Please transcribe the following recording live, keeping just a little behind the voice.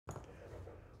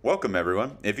Welcome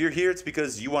everyone. If you're here, it's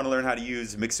because you want to learn how to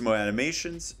use Mixamo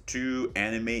animations to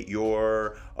animate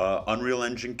your Unreal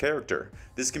Engine character.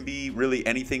 This can be really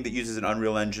anything that uses an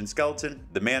Unreal Engine skeleton,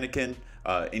 the mannequin,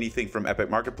 anything from Epic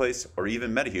Marketplace, or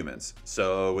even metahumans.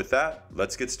 So with that,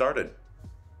 let's get started.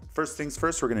 First things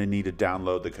first, we're going to need to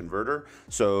download the converter.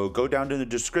 So go down to the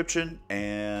description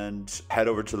and head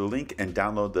over to the link and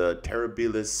download the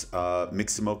Terribilis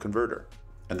Mixamo Converter.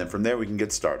 And then from there, we can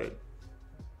get started.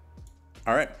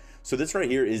 All right, so this right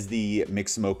here is the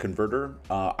Mixamo Converter.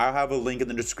 I'll have a link in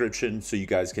the description so you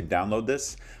guys can download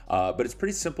this, but it's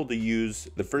pretty simple to use.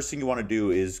 The first thing you want to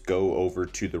do is go over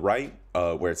to the right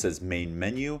where it says main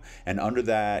menu, and under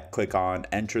that, click on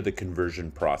enter the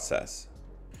conversion process.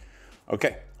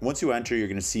 Okay, once you enter, you're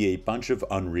going to see a bunch of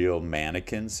Unreal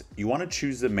mannequins. You want to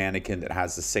choose the mannequin that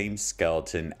has the same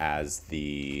skeleton as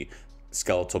the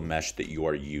skeletal mesh that you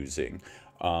are using.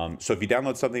 So if you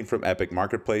download something from Epic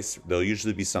Marketplace, there'll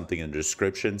usually be something in the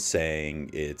description saying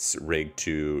it's rigged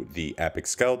to the Epic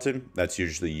skeleton. That's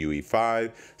usually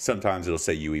UE5. Sometimes it'll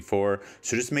say UE4.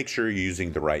 So just make sure you're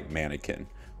using the right mannequin.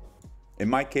 In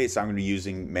my case, I'm going to be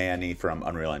using Manny from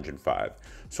Unreal Engine 5.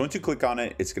 So once you click on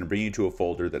it, it's going to bring you to a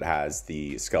folder that has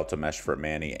the skeletal mesh for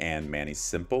Manny and Manny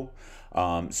Simple.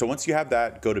 So once you have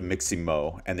that, go to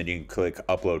Mixamo, and then you can click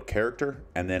Upload Character,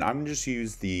 and then I'm going to just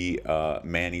use the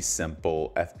Manny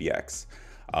Simple FBX.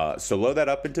 So load that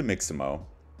up into Mixamo,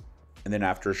 and then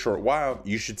after a short while,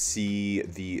 you should see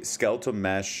the skeletal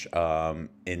mesh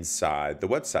inside the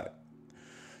website.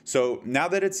 So now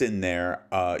that it's in there,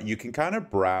 you can kind of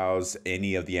browse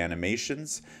any of the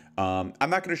animations. I'm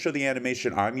not going to show the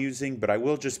animation I'm using, but I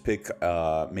will just pick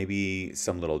maybe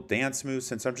some little dance moves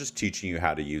since I'm just teaching you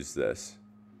how to use this.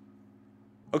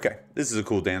 Okay, this is a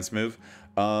cool dance move.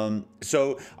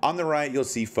 So on the right, you'll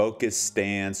see focus,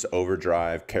 stance,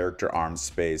 overdrive, character arm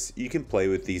space. You can play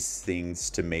with these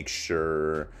things to make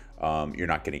sure you're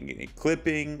not getting any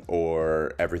clipping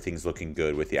or everything's looking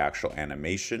good with the actual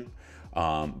animation.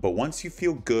 But once you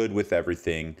feel good with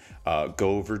everything, go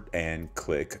over and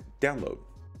click download.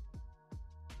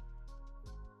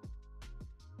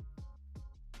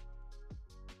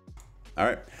 All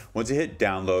right, once you hit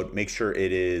download, make sure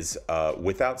it is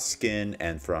without skin,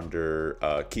 and for under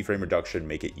keyframe reduction,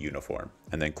 make it uniform,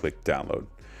 and then click download.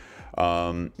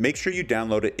 Make sure you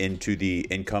download it into the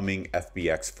incoming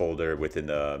FBX folder within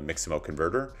the Mixamo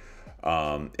Converter.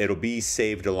 It'll be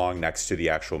saved along next to the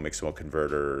actual Mixamo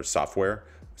Converter software.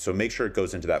 So make sure it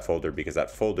goes into that folder because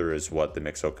that folder is what the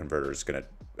Mixamo Converter is going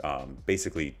to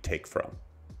basically take from.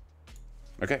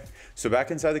 Okay, so back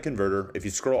inside the converter, if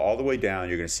you scroll all the way down,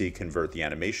 you're going to see convert the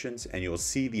animations, and you'll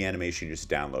see the animation you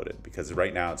just downloaded because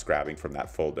right now it's grabbing from that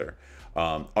folder.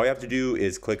 All you have to do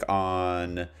is click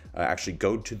on, actually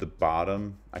go to the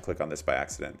bottom. I click on this by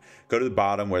accident. Go to the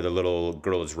bottom where the little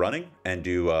girl is running and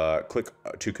do click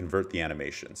to convert the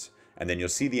animations. And then you'll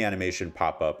see the animation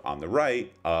pop up on the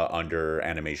right under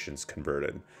animations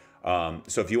converted.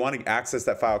 So if you want to access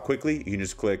that file quickly, you can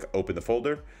just click open the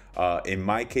folder. In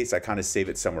my case, I kind of save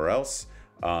it somewhere else.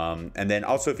 And then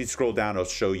also if you scroll down, it'll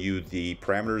show you the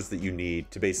parameters that you need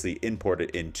to basically import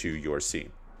it into your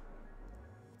scene.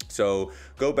 So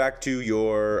go back to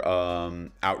your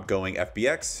outgoing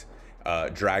FBX,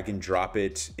 drag and drop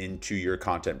it into your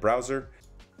content browser,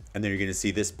 and then you're going to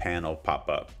see this panel pop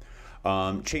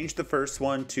up. Change the first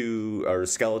one to, or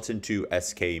skeleton to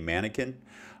SK mannequin.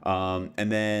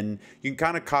 And then you can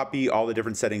kind of copy all the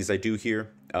different settings I do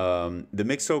here. The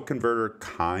Mixamo Converter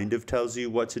kind of tells you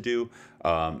what to do,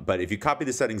 but if you copy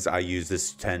the settings I use,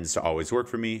 this tends to always work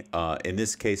for me. In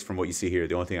this case, from what you see here,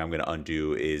 the only thing I'm going to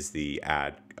undo is the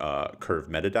add curve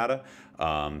metadata,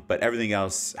 but everything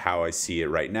else, how I see it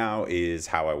right now, is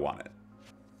how I want it.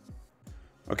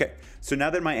 Okay, so now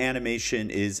that my animation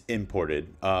is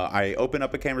imported, I open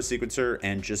up a camera sequencer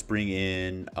and just bring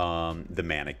in the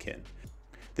mannequin.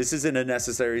 This isn't a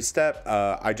necessary step.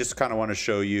 I just kind of want to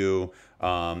show you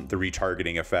the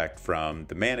retargeting effect from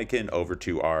the mannequin over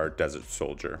to our desert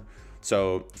soldier.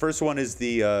 So first one is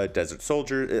the desert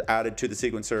soldier added to the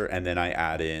sequencer, and then I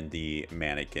add in the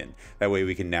mannequin. That way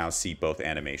we can now see both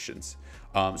animations.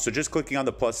 So just clicking on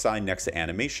the plus sign next to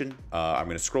animation, I'm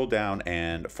going to scroll down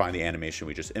and find the animation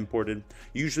we just imported.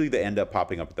 Usually they end up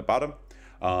popping up at the bottom.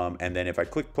 And then if I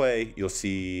click play, you'll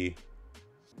see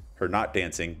her not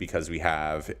dancing because we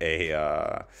have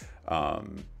a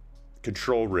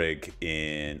control rig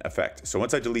in effect. So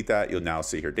once I delete that, you'll now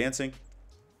see her dancing.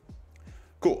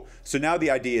 Cool. So now the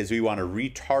idea is we want to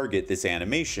retarget this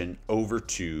animation over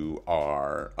to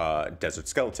our desert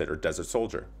skeleton or desert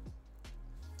soldier.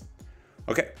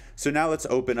 Okay, so now let's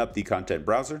open up the content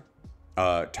browser.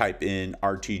 type in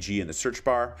RTG in the search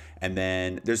bar, and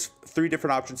then there's 3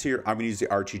 different options here. I'm gonna use the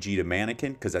RTG to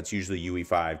mannequin because that's usually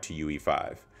UE5 to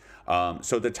UE5.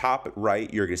 So the top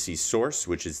right, you're gonna see source,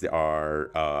 which is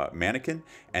our mannequin,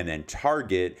 and then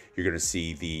target, you're gonna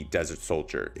see the Desert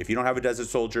Soldier. If you don't have a Desert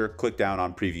Soldier, click down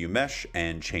on preview mesh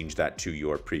and change that to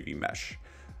your preview mesh.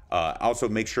 Also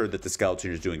make sure that the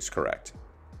skeleton you're doing is correct.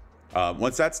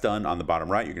 Once that's done, on the bottom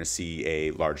right, you're gonna see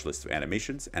a large list of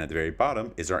animations, and at the very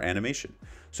bottom is our animation.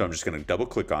 So I'm just gonna double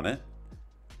click on it,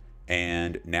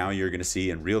 and now you're gonna see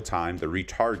in real time the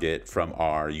retarget from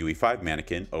our UE5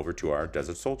 mannequin over to our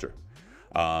Desert Soldier.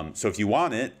 So if you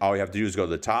want it, all you have to do is go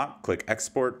to the top, click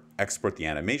export, export the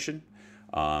animation.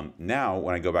 Now,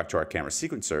 when I go back to our camera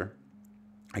sequencer,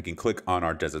 I can click on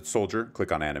our Desert Soldier,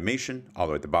 click on animation, all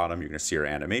the way at the bottom, you're gonna see our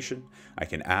animation. I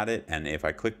can add it, and if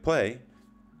I click play,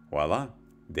 voila,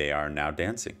 they are now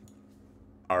dancing.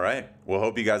 All right, well,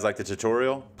 hope you guys liked the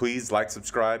tutorial. Please like,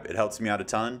 subscribe, it helps me out a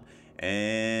ton,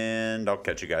 and I'll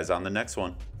catch you guys on the next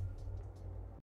one.